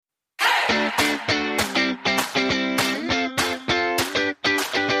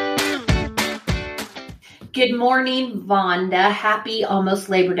Good morning, Vonda. Happy almost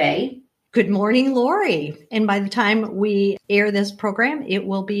Labor Day. Good morning, Lori. And by the time we air this program, it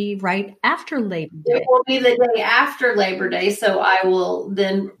will be right after Labor Day. It will be the day after Labor Day. So I will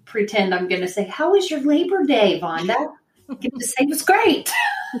then pretend I'm going to say, how was your Labor Day, Vonda? I get to say it was great.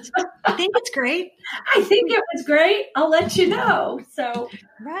 I think it's great. I think it was great. I'll let you know. So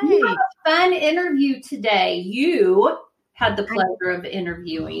you have a fun interview today. You had the pleasure of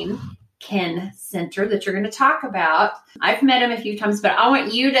interviewing Ken Senter that you're going to talk about. I've met him a few times, but I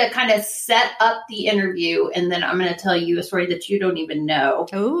want you to kind of set up the interview, and then I'm going to tell you a story that you don't even know.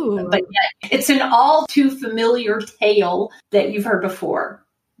 Oh, but yet it's an all too familiar tale that you've heard before.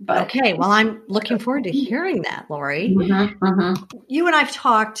 But okay, well, I'm looking forward to hearing that, Lori. Mm-hmm. You and I've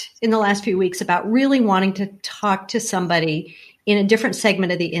talked in the last few weeks about really wanting to talk to somebody in a different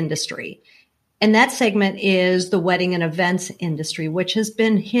segment of the industry. And that segment is the wedding and events industry, which has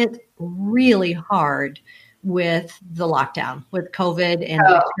been hit really hard with the lockdown, with COVID and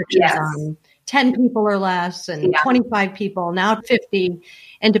restrictions on 10 people or less and 25 people, now 50.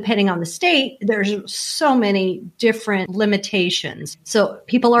 And depending on the state, there's so many different limitations. So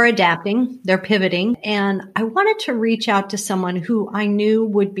people are adapting, they're pivoting. And I wanted to reach out to someone who I knew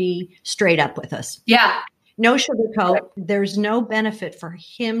would be straight up with us. Yeah. No sugarcoat. There's no benefit for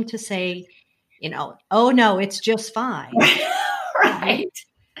him to say, oh no, it's just fine. Right.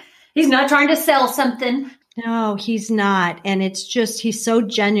 He's not trying to sell something. No, he's not. And it's just, he's so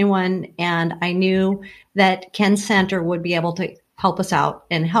genuine. And I knew that Ken Senter would be able to help us out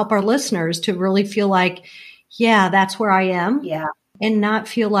and help our listeners to really feel like, yeah, that's where I am. Yeah. And not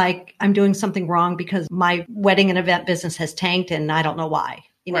feel like I'm doing something wrong because my wedding and event business has tanked and I don't know why.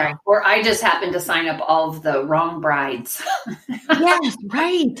 Right. Or I just happened to sign up all of the wrong brides. Yes,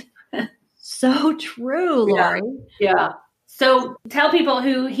 right. So true, Lori. Yeah. So tell people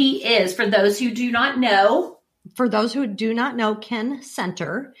who he is for those who do not know. For those who do not know Ken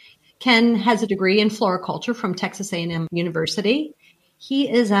Senter, Ken has a degree in floriculture from Texas A&M University. He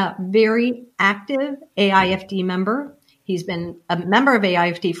is a very active AIFD member. He's been a member of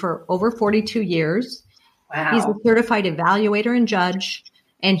AIFD for over 42 years. Wow. He's a certified evaluator and judge.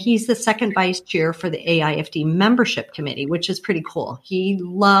 And he's the second vice chair for the AIFD membership committee, which is pretty cool. He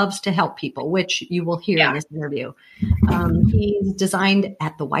loves to help people, which you will hear in this interview. He's designed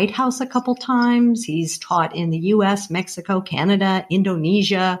at the White House a couple times. He's taught in the U.S., Mexico, Canada,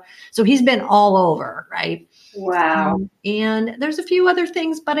 Indonesia. So he's been all over, right? Wow. And there's a few other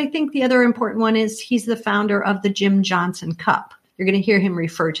things, but I think the other important one is he's the founder of the Jim Johnson Cup. You're going to hear him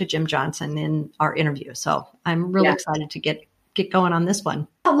refer to Jim Johnson in our interview. So I'm really excited to get going on this one.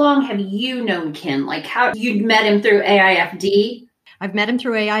 How long have you known Ken? Like how you met him through AIFD? I've met him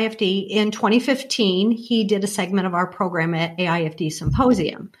through AIFD. In 2015, he did a segment of our program at AIFD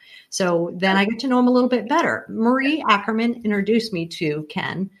Symposium. So then I got to know him a little bit better. Marie Ackerman introduced me to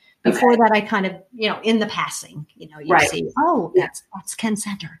Ken. Before that, I kind of, in the passing, you see, that's Ken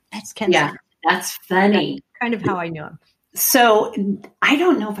Senter. That's Ken Senter. That's funny. That's kind of how I knew him. So I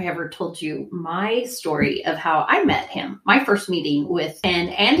don't know if I ever told you my story of how I met him. My first meeting with Ken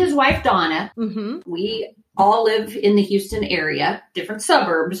and his wife, Donna. Mm-hmm. We all live in the Houston area, different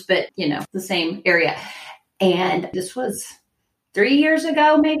suburbs, but, the same area. And this was 3 years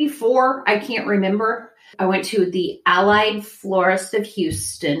ago, maybe 4. I can't remember. I went to the Allied Florist of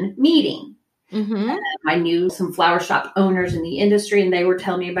Houston meeting. Mm-hmm. I knew some flower shop owners in the industry and they were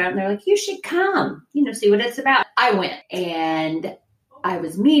telling me about it. And they're like, you should come, see what it's about. I went and I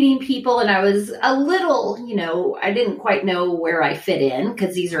was meeting people and I was a little, I didn't quite know where I fit in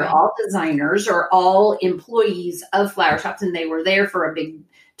because these are all designers or all employees of flower shops. And they were there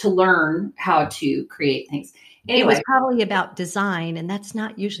to learn how to create things. Anyway, it was probably about design, and that's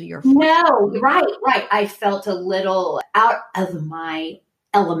not usually your forte. No, right. I felt a little out of my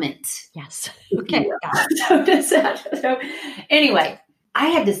element. Yes. Okay. So anyway, I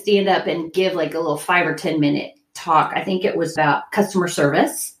had to stand up and give like a little 5 or 10 minute talk. I think it was about customer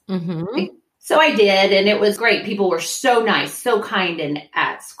service. Mm-hmm. So I did, and it was great. People were so nice, so kind, and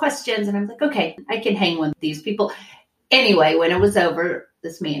asked questions. And I was like, okay, I can hang with these people. Anyway, when it was over,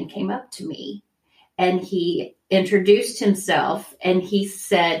 this man came up to me and he introduced himself and he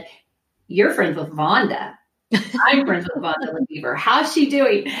said, "You're friends with Vonda." I'm friends with Vonda Lefevre. How's she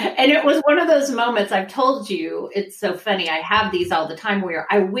doing? And it was one of those moments I've told you. It's so funny. I have these all the time where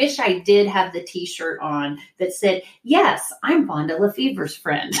I wish I did have the T-shirt on that said, "Yes, I'm Vonda Lefevre's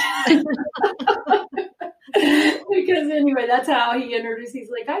friend." Because anyway, that's how he introduced. He's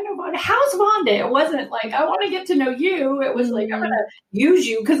like, "I know Vonda. How's Vonda?" It wasn't like, "I want to get to know you." It was like, "I'm going to use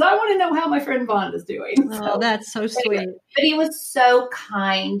you because I want to know how my friend Vonda's doing." Oh, that's so sweet. Anyway, but he was so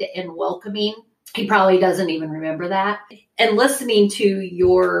kind and welcoming. He probably doesn't even remember that. And listening to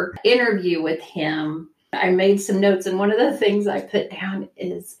your interview with him, I made some notes. And one of the things I put down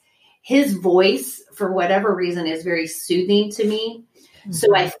is his voice, for whatever reason, is very soothing to me. Mm-hmm.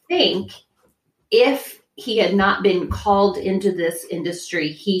 So I think if he had not been called into this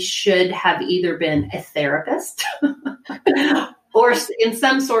industry, he should have either been a therapist or in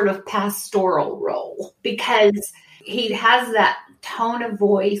some sort of pastoral role, because he has that tone of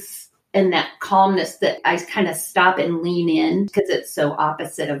voice and that calmness that I kind of stop and lean in because it's so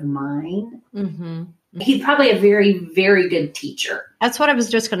opposite of mine. Mm-hmm. He's probably a very, very good teacher. That's what I was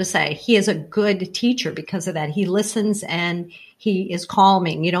just going to say. He is a good teacher because of that. He listens and he is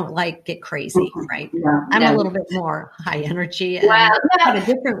calming. You don't get crazy, right? No, I'm a little bit more high energy and have a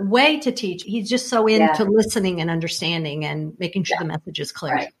different way to teach. He's just so into listening and understanding and making sure the message is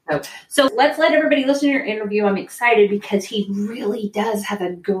clear. Right. So let's let everybody listen to your interview. I'm excited because he really does have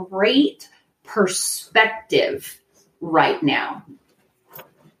a great perspective right now.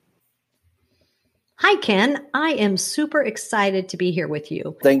 Hi, Ken. I am super excited to be here with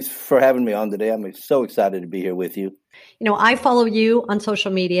you. Thanks for having me on today. I'm so excited to be here with you. You know, I follow you on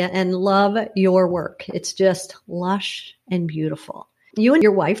social media and love your work. It's just lush and beautiful. You and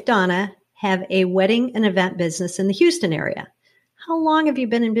your wife, Donna, have a wedding and event business in the Houston area. How long have you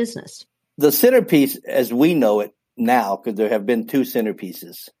been in business? The centerpiece, as we know it now, because there have been two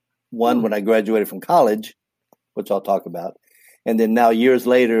centerpieces. One when I graduated from college, which I'll talk about. And then now years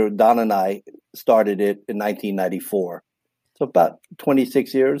later, Donna and I started it in 1994. So about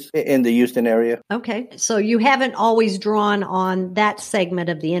 26 years in the Houston area. Okay. So you haven't always drawn on that segment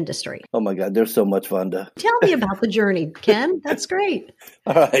of the industry. Oh my God, there's so much fun to... Tell me about the journey, Ken. That's great.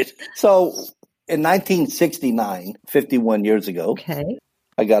 All right. So in 1969, 51 years ago,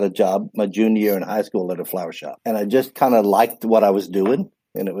 I got a job my junior year in high school at a flower shop. And I just kind of liked what I was doing.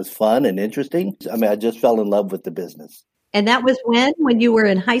 And it was fun and interesting. I mean, I just fell in love with the business. And that was when you were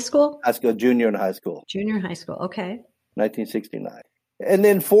in high school? High school, junior in high school. Junior high school, okay. 1969. And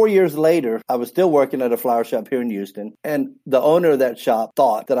then 4 years later, I was still working at a flower shop here in Houston. And the owner of that shop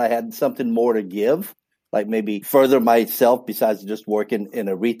thought that I had something more to give, like maybe further myself besides just working in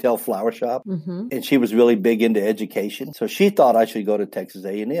a retail flower shop. Mm-hmm. And she was really big into education. So she thought I should go to Texas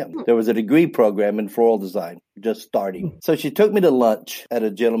A&M. There was a degree program in floral design just starting. So she took me to lunch at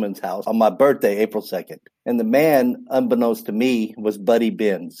a gentleman's house on my birthday, April 2nd. And the man, unbeknownst to me, was Buddy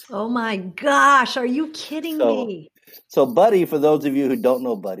Benz. Oh my gosh, are you kidding me? So Buddy, for those of you who don't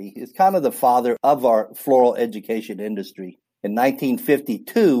know Buddy, is kind of the father of our floral education industry. In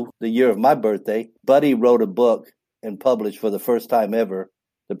 1952, the year of my birthday, Buddy wrote a book and published for the first time ever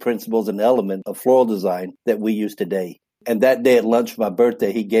the principles and elements of floral design that we use today. And that day at lunch for my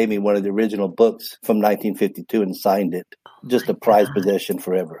birthday, he gave me one of the original books from 1952 and signed it. Just a prized possession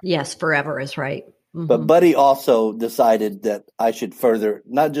forever. Yes, forever is right. Mm-hmm. But Buddy also decided that I should further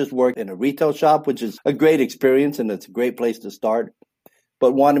not just work in a retail shop, which is a great experience and it's a great place to start,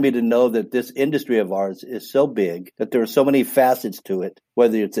 but wanted me to know that this industry of ours is so big that there are so many facets to it,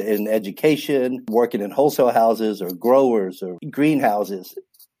 whether it's in education, working in wholesale houses or growers or greenhouses,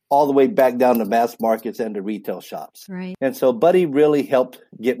 all the way back down to mass markets and to retail shops. Right. And so Buddy really helped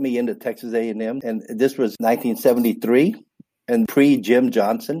get me into Texas A&M. And this was 1973 and pre-Jim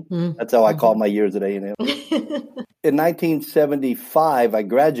Johnson. Mm-hmm. That's how I call my years at A&M. In 1975, I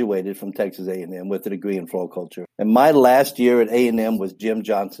graduated from Texas A&M with a degree in floriculture. And my last year at A&M was Jim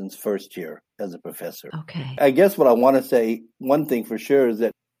Johnson's first year as a professor. Okay. I guess what I want to say, one thing for sure, is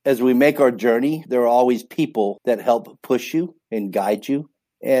that as we make our journey, there are always people that help push you and guide you.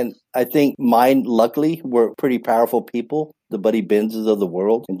 And I think mine, luckily, were pretty powerful people, the Buddy Benzes of the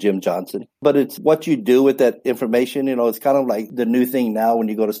world and Jim Johnson. But it's what you do with that information. You know, it's kind of like the new thing now when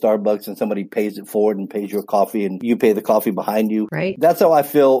you go to Starbucks and somebody pays it forward and pays your coffee and you pay the coffee behind you. Right. That's how I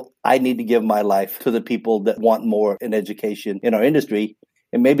feel I need to give my life to the people that want more in education in our industry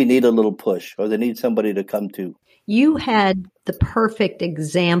and maybe need a little push or they need somebody to come to. You had the perfect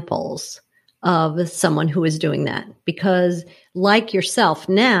examples of someone who is doing that because like yourself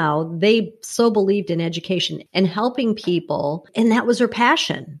now, they so believed in education and helping people. And that was her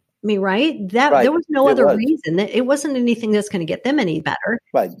passion. I mean, right? There was no other reason. It wasn't anything that's going to get them any better.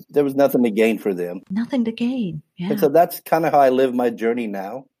 Right. There was nothing to gain for them. Nothing to gain. Yeah. And so that's kind of how I live my journey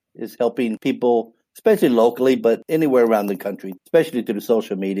now is helping people, especially locally, but anywhere around the country, especially through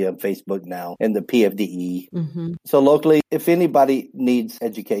social media and Facebook now and the PFDE. Mm-hmm. So locally, if anybody needs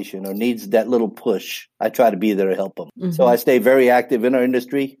education or needs that little push, I try to be there to help them. Mm-hmm. So I stay very active in our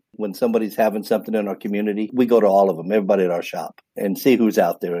industry. When somebody's having something in our community, we go to all of them, everybody at our shop, and see who's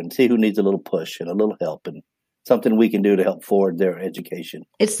out there and see who needs a little push and a little help. And something we can do to help forward their education.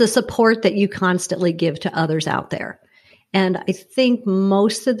 It's the support that you constantly give to others out there. And I think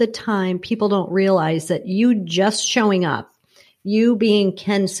most of the time people don't realize that you just showing up, you being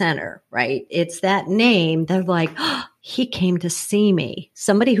Ken Senter, right? It's that name. They're like, oh, he came to see me.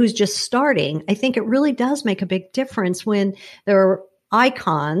 Somebody who's just starting. I think it really does make a big difference when there are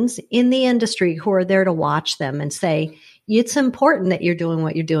icons in the industry who are there to watch them and say, it's important that you're doing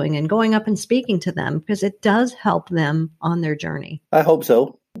what you're doing and going up and speaking to them because it does help them on their journey. I hope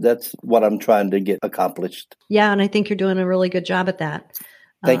so. That's what I'm trying to get accomplished. Yeah, and I think you're doing a really good job at that.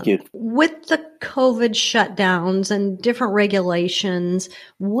 Thank you. With the COVID shutdowns and different regulations,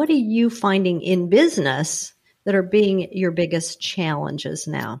 what are you finding in business that are being your biggest challenges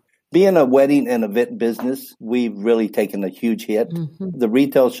now? Being a wedding and event business, we've really taken a huge hit. Mm-hmm. The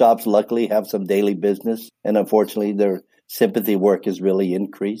retail shops luckily have some daily business, and unfortunately their sympathy work has really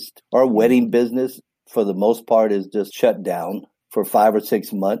increased. Our wedding business, for the most part, is just shut down for 5 or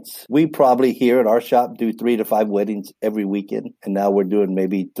 6 months. We probably here at our shop do 3 to 5 weddings every weekend, and now we're doing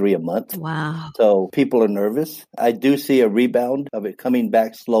maybe 3 a month. Wow. So people are nervous. I do see a rebound of it coming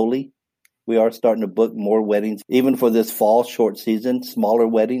back slowly. We are starting to book more weddings, even for this fall short season, smaller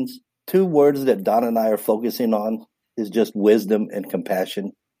weddings. 2 words that Don and I are focusing on is just wisdom and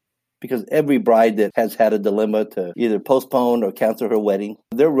compassion. Because every bride that has had a dilemma to either postpone or cancel her wedding,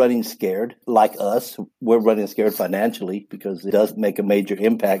 they're running scared. Like us, we're running scared financially because it does make a major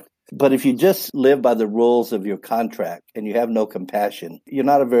impact. But if you just live by the rules of your contract and you have no compassion, you're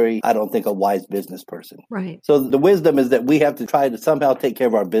not I don't think, a wise business person. Right. So the wisdom is that we have to try to somehow take care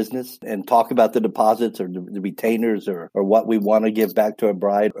of our business and talk about the deposits or the retainers or what we want to give back to a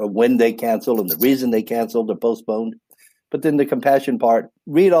bride or when they cancel and the reason they canceled or postponed. But then the compassion part,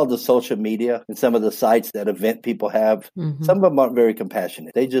 read all the social media and some of the sites that event people have. Mm-hmm. Some of them aren't very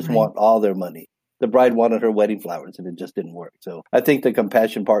compassionate. They just want all their money. The bride wanted her wedding flowers and it just didn't work. So I think the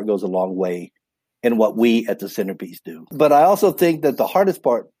compassion part goes a long way in what we at the Centerpiece do. But I also think that the hardest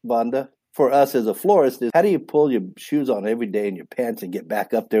part, Vonda, for us as a florist is how do you pull your shoes on every day in your pants and get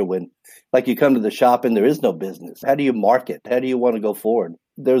back up there when, like, you come to the shop and there is no business? How do you market? How do you want to go forward?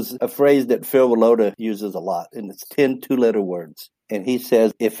 There's a phrase that Phil Willota uses a lot, and it's 10 two-letter words. And he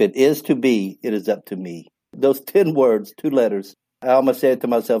says, if it is to be, it is up to me. Those 10 words, 2 letters, I almost say it to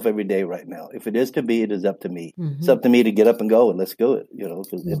myself every day right now. If it is to be, it is up to me. Mm-hmm. It's up to me to get up and go and let's go it.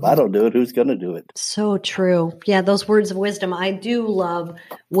 Because if I don't do it, who's going to do it? So true. Yeah, those words of wisdom. I do love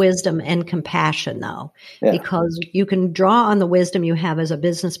wisdom and compassion, though, because you can draw on the wisdom you have as a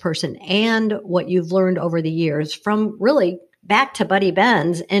business person and what you've learned over the years from really back to Buddy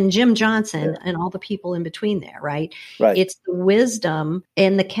Benz and Jim Johnson and all the people in between there, right? Right. It's the wisdom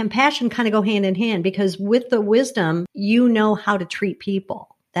and the compassion kind of go hand in hand because with the wisdom, you know how to treat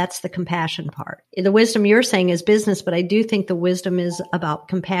people. That's the compassion part. The wisdom you're saying is business, but I do think the wisdom is about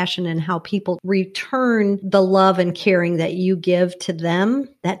compassion and how people return the love and caring that you give to them.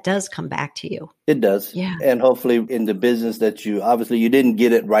 That does come back to you. It does. Yeah. And hopefully in the business that you didn't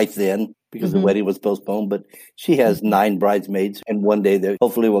get it right then because the wedding was postponed, but she has 9 bridesmaids and one day they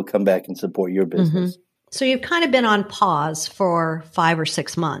hopefully will come back and support your business. So you've kind of been on pause for 5 or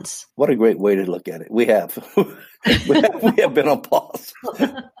 6 months. What a great way to look at it. We have. we have been on pause.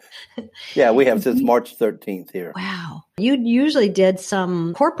 Yeah, we have since March 13th here. Wow. You usually did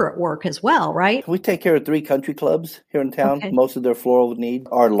some corporate work as well, right? We take care of 3 country clubs here in town, most of their floral needs.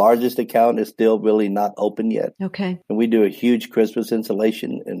 Our largest account is still really not open yet. Okay. And we do a huge Christmas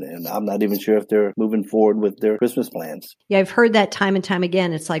installation, and I'm not even sure if they're moving forward with their Christmas plans. Yeah, I've heard that time and time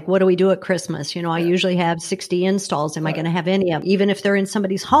again. It's like, what do we do at Christmas? I usually have 60 installs. Am I going to have any of them? Even if they're in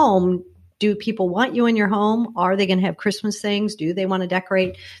somebody's home, do people want you in your home? Are they going to have Christmas things? Do they want to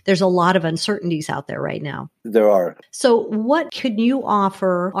decorate? There's a lot of uncertainties out there right now. There are. So what could you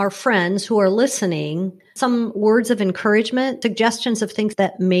offer our friends who are listening? Some words of encouragement, suggestions of things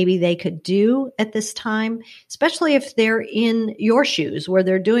that maybe they could do at this time, especially if they're in your shoes where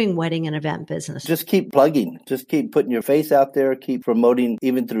they're doing wedding and event business. Just keep plugging. Just keep putting your face out there. Keep promoting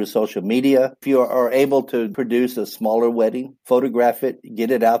even through social media. If you are able to produce a smaller wedding, photograph it, get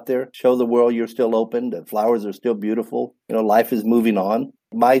it out there, show the world you're still open, the flowers are still beautiful. Life is moving on.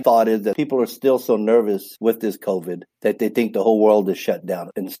 My thought is that people are still so nervous with this COVID that they think the whole world is shut down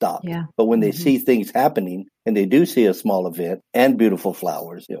and stopped. Yeah. But when they see things happening and they do see a small event and beautiful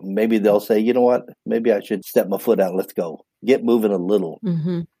flowers, maybe they'll say, you know what, maybe I should step my foot out. Let's go. Get moving a little.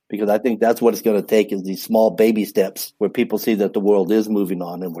 Because I think that's what it's going to take is these small baby steps where people see that the world is moving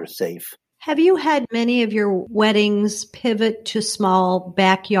on and we're safe. Have you had many of your weddings pivot to small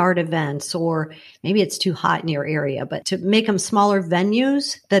backyard events, or maybe it's too hot in your area, but to make them smaller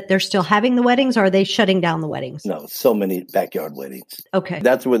venues that they're still having the weddings, or are they shutting down the weddings? No, so many backyard weddings. Okay.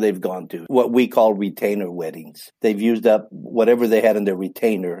 That's where they've gone to, what we call retainer weddings. They've used up whatever they had in their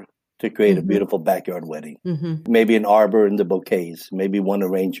retainer to create a beautiful backyard wedding. Maybe an arbor and the bouquets, maybe one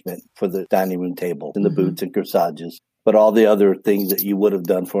arrangement for the dining room table and the boots and corsages. But all the other things that you would have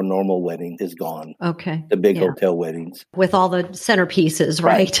done for a normal wedding is gone. Okay. The big hotel weddings. With all the centerpieces,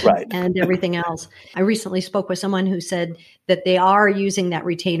 right? Right. And everything else. I recently spoke with someone who said that they are using that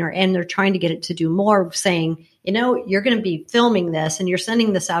retainer and they're trying to get it to do more, saying, you're going to be filming this and you're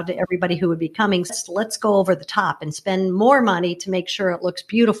sending this out to everybody who would be coming. Let's go over the top and spend more money to make sure it looks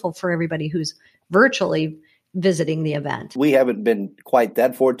beautiful for everybody who's virtually visiting the event. We haven't been quite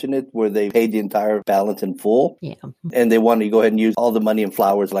that fortunate where they paid the entire balance in full. Yeah. And they want to go ahead and use all the money in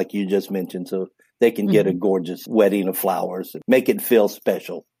flowers like you just mentioned. So they can get a gorgeous wedding of flowers and make it feel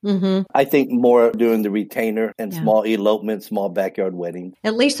special. I think more doing the retainer and small elopement, small backyard wedding.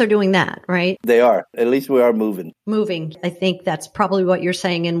 At least they're doing that, right? They are. At least we are moving. I think that's probably what you're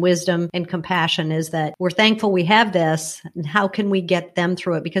saying in wisdom and compassion is that we're thankful we have this. And how can we get them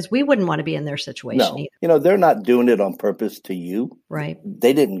through it? Because we wouldn't want to be in their situation either. They're not doing it on purpose to you. Right.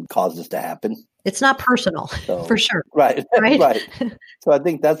 They didn't cause this to happen. It's not personal, for sure. Right. Right. So I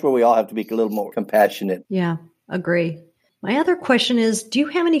think that's where we all have to be a little more compassionate. Yeah, agree. My other question is, do you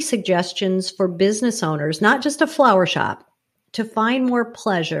have any suggestions for business owners, not just a flower shop, to find more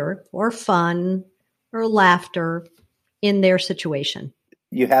pleasure or fun or laughter in their situation?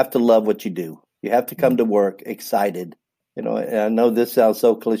 You have to love what you do. You have to come to work excited. And I know this sounds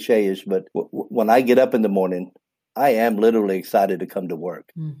so cliche-ish, but when I get up in the morning, I am literally excited to come to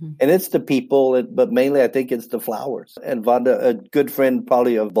work. And it's the people, but mainly I think it's the flowers. And Vonda, a good friend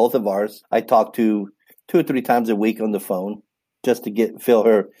probably of both of ours, I talk to 2 or 3 times a week on the phone just to feel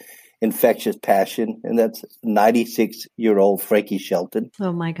her infectious passion. And that's 96-year-old Frankie Shelton.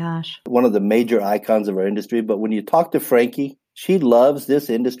 Oh my gosh. One of the major icons of our industry. But when you talk to Frankie, she loves this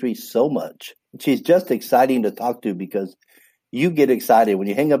industry so much. She's just exciting to talk to because you get excited. When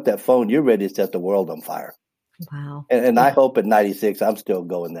you hang up that phone, you're ready to set the world on fire. Wow. And I hope at 96, I'm still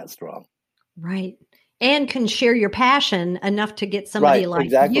going that strong. Right. And can share your passion enough to get somebody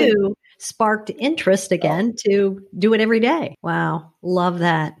you sparked interest again to do it every day. Wow. Love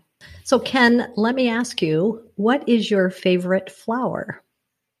that. So Ken, let me ask you, what is your favorite flower?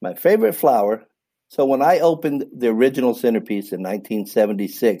 My favorite flower. So when I opened the original centerpiece in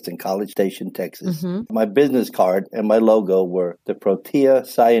 1976 in College Station, Texas, my business card and my logo were the Protea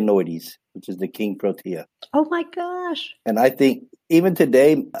cyanoides, which is the king protea. Oh my gosh. And I think even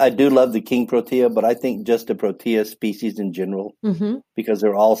today, I do love the king protea, but I think just the protea species in general, because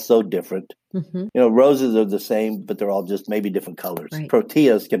they're all so different. Roses are the same, but they're all just maybe different colors. Right.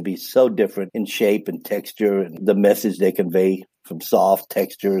 Proteas can be so different in shape and texture and the message they convey, from soft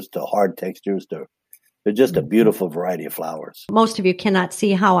textures to hard textures to they're just a beautiful variety of flowers. Most of you cannot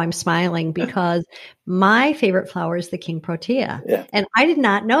see how I'm smiling because my favorite flower is the king protea. Yeah. And I did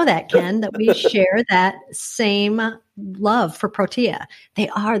not know that, Ken, that we share that same love for protea. They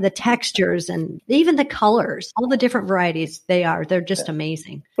are the textures and even the colors, all the different varieties they're just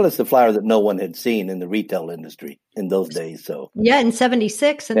amazing. Well, it's the flower that no one had seen in the retail industry in those days. So yeah, in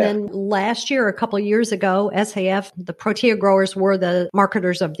 76. And then last year, a couple of years ago, SAF, the protea growers were the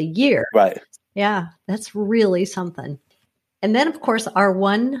marketers of the year. Right. Yeah, that's really something. And then, of course, our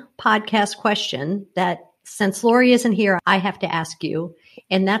one podcast question that since Lori isn't here, I have to ask you.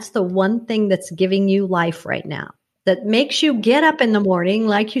 And that's the one thing that's giving you life right now that makes you get up in the morning,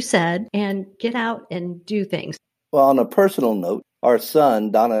 like you said, and get out and do things. Well, on a personal note, our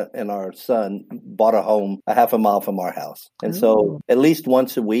son, Donna and our son, bought a home a half a mile from our house. And so at least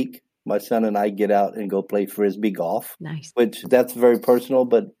once a week, my son and I get out and go play Frisbee golf. Nice. Which that's very personal,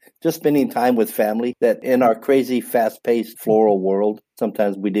 but just spending time with family that in our crazy, fast-paced floral world,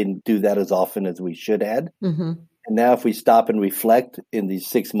 sometimes we didn't do that as often as we should have. And now if we stop and reflect in these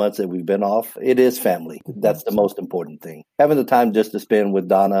 6 months that we've been off, it is family. That's the most important thing. Having the time just to spend with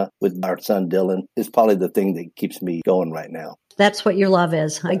Donna, with our son Dylan, is probably the thing that keeps me going right now. That's what your love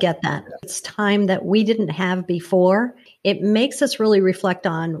is. I get that. It's time that we didn't have before. It makes us really reflect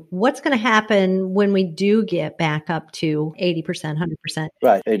on what's going to happen when we do get back up to 80%, 100%.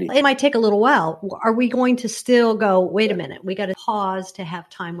 Right, 80. It might take a little while. Are we going to still go, wait a minute, we got to pause to have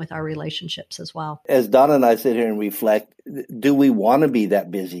time with our relationships as well? As Donna and I sit here and reflect, do we want to be that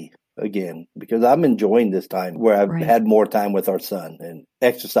busy again? Because I'm enjoying this time where I've had more time with our son and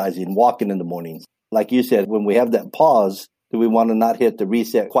exercising, walking in the mornings. Like you said, when we have that pause, Do we want to not hit the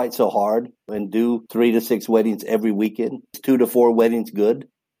reset quite so hard and do 3 to 6 weddings every weekend? Is 2 to 4 weddings good?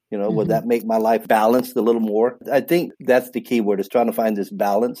 Would that make my life balanced a little more? I think that's the key word, is trying to find this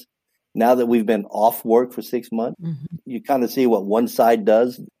balance. Now that we've been off work for 6 months, you kind of see what one side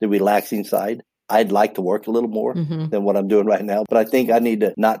does, the relaxing side. I'd like to work a little more than what I'm doing right now, but I think I need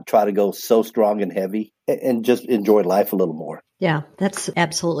to not try to go so strong and heavy and just enjoy life a little more. Yeah, that's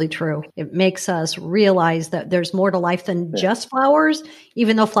absolutely true. It makes us realize that there's more to life than just flowers,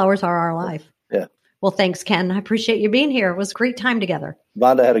 even though flowers are our life. Yeah. Well, thanks, Ken. I appreciate you being here. It was a great time together.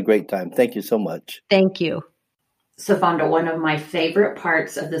 Vonda, had a great time. Thank you so much. Thank you. So, Vonda, one of my favorite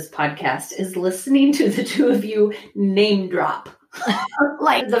parts of this podcast is listening to the two of you name drop.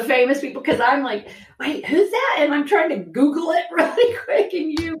 Like the famous people, because I'm like, wait, who's that? And I'm trying to Google it really quick,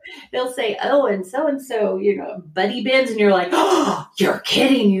 and they'll say, oh, and so, Buddy Benz, and you're like, oh, you're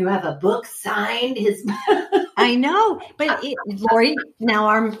kidding, you have a book signed his I know, but Lori, now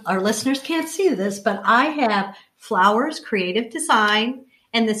our listeners can't see this, but I have Flowers Creative Design,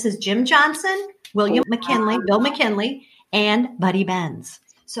 and this is Jim Johnson, William McKinley, Bill McKinley, and Buddy Benz.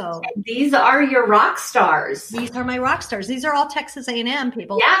 So these are your rock stars. These are my rock stars. These are all Texas A&M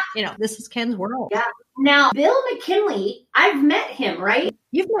people. Yeah. This is Ken's world. Yeah. Now, Bill McKinley, I've met him, right?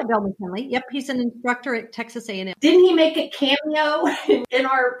 You've met Bill McKinley. Yep. He's an instructor at Texas A&M. Didn't he make a cameo in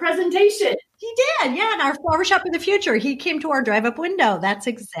our presentation? He did. Yeah. In our Flower Shop of the Future, he came to our drive-up window. That's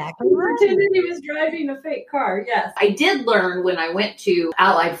exactly right. He pretended he was driving a fake car. Yes. I did learn when I went to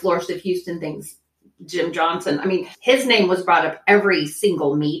Allied Florist of Houston things, Jim Johnson. I mean, his name was brought up every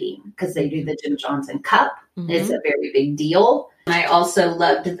single meeting because they do the Jim Johnson Cup. It's a very big deal. And I also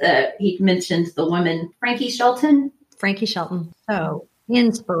loved he mentioned the woman, Frankie Shelton. So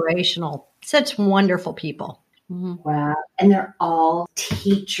inspirational. Such wonderful people. Wow. And they're all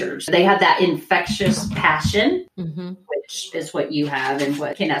teachers. They have that infectious passion, which is what you have and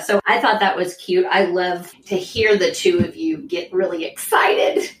what Ken has. So I thought that was cute. I love to hear the two of you get really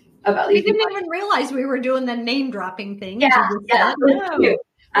excited about these. We didn't even realize we were doing the name dropping thing. Yeah.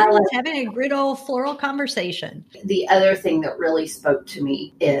 I was having a good old floral conversation. The other thing that really spoke to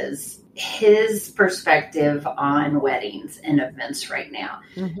me is his perspective on weddings and events right now.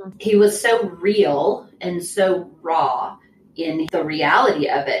 He was so real and so raw in the reality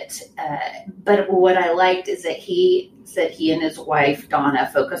of it. But what I liked is that he said he and his wife, Donna,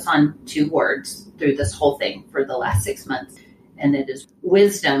 focus on 2 words through this whole thing for the last 6 months. And it is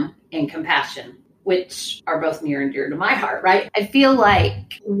wisdom and compassion, which are both near and dear to my heart, right? I feel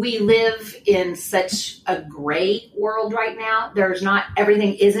like we live in such a gray world right now.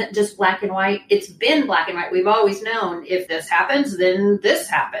 Everything isn't just black and white. It's been black and white. We've always known if this happens, then this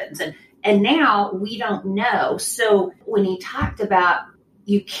happens. And now we don't know. So when he talked about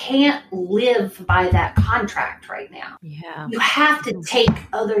you can't live by that contract right now. Yeah. You have to take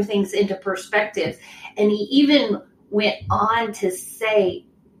other things into perspective. And he even went on to say,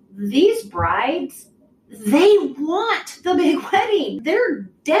 these brides, they want the big wedding. They're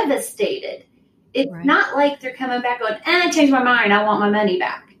devastated. It's not like they're coming back going, I changed my mind. I want my money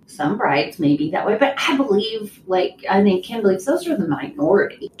back. Some brides may be that way, but I think Ken believes those are the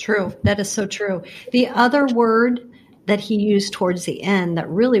minority. True. That is so true. The other word that he used towards the end that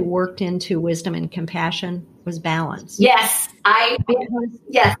really worked into wisdom and compassion was balance. Yes.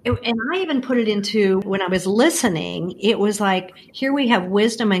 Yes. And I even put it into, when I was listening, it was like, here we have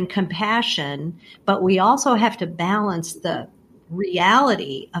wisdom and compassion, but we also have to balance the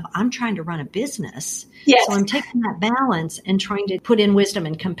reality of I'm trying to run a business. Yes. So I'm taking that balance and trying to put in wisdom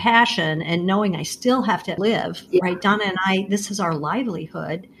and compassion and knowing I still have to live, right? Donna and I, this is our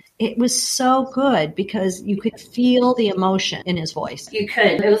livelihood. It was so good because you could feel the emotion in his voice. You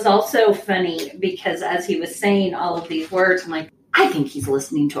could. It was also funny because as he was saying all of these words, I'm like, I think he's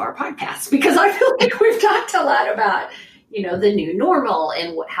listening to our podcast because I feel like we've talked a lot about, the new normal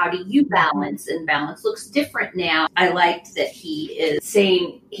and how do you balance, and balance looks different now. I liked that he is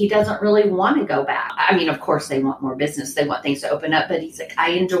saying he doesn't really want to go back. I mean, of course they want more business. They want things to open up, but he's like,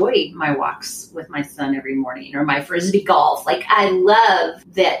 I enjoy my walks with my son every morning or my Frisbee golf. Like, I love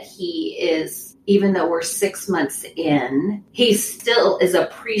that he is, even though we're 6 months in, he still is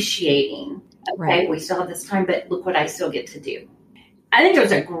appreciating, okay, we still have this time, but look what I still get to do. I think it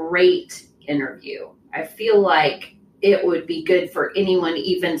was a great interview. I feel like it would be good for anyone,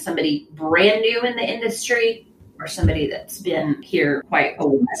 even somebody brand new in the industry or somebody that's been here quite a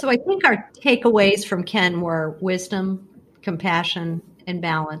while. So I think our takeaways from Ken were wisdom, compassion, and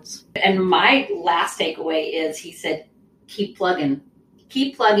balance. And my last takeaway is he said, keep plugging,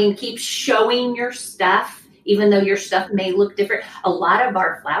 keep showing your stuff even though your stuff may look different. A lot of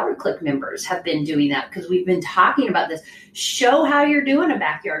our Flower Click members have been doing that because we've been talking about this. Show how you're doing a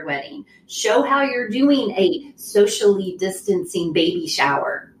backyard wedding. Show how you're doing a socially distancing baby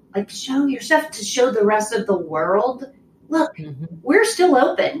shower. Like, show your stuff to show the rest of the world. Look, we're still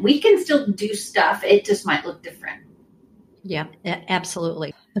open. We can still do stuff. It just might look different. Yeah,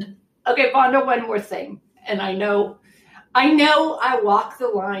 absolutely. Okay, Vonda, one more thing. And I know I walk the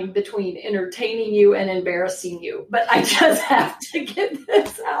line between entertaining you and embarrassing you, but I just have to get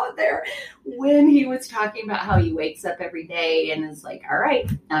this out there. When he was talking about how he wakes up every day and is like, all right,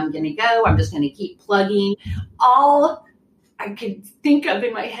 I'm going to go. I'm just going to keep plugging. All I could think of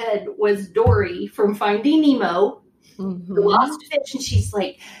in my head was Dory from Finding Nemo, the lost fish. And she's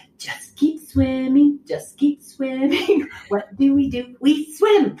like, just keep swimming, just keep swimming. What do? We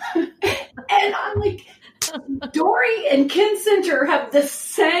swim. And I'm like, Dory and Ken Senter have the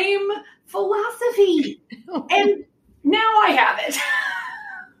same philosophy. And now I have it.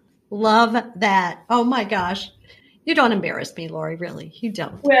 Love that. Oh my gosh. You don't embarrass me, Lori, really. You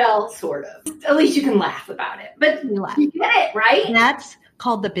don't. Well, sort of. At least you can laugh about it. But you get it, right? That's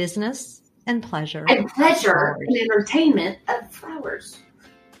called the business and pleasure. And pleasure and entertainment of flowers.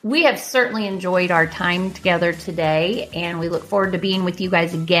 We have certainly enjoyed our time together today, and we look forward to being with you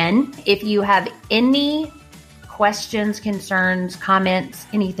guys again. If you have any questions, concerns, comments,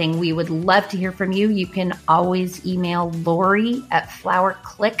 anything, we would love to hear from you. You can always email Lori at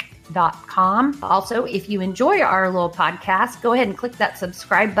flowerclick.com. Also, if you enjoy our little podcast, go ahead and click that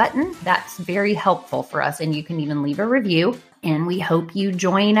subscribe button. That's very helpful for us, and you can even leave a review. And we hope you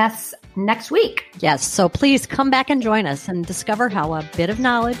join us next week. Yes, so please come back and join us and discover how a bit of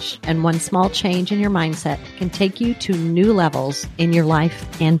knowledge and one small change in your mindset can take you to new levels in your life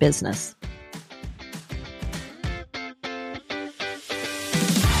and business.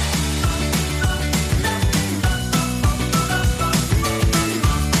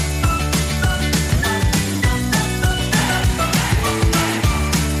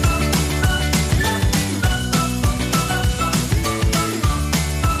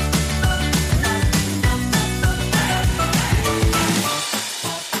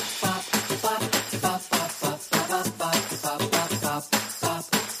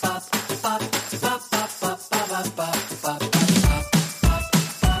 Bop, bop, bop.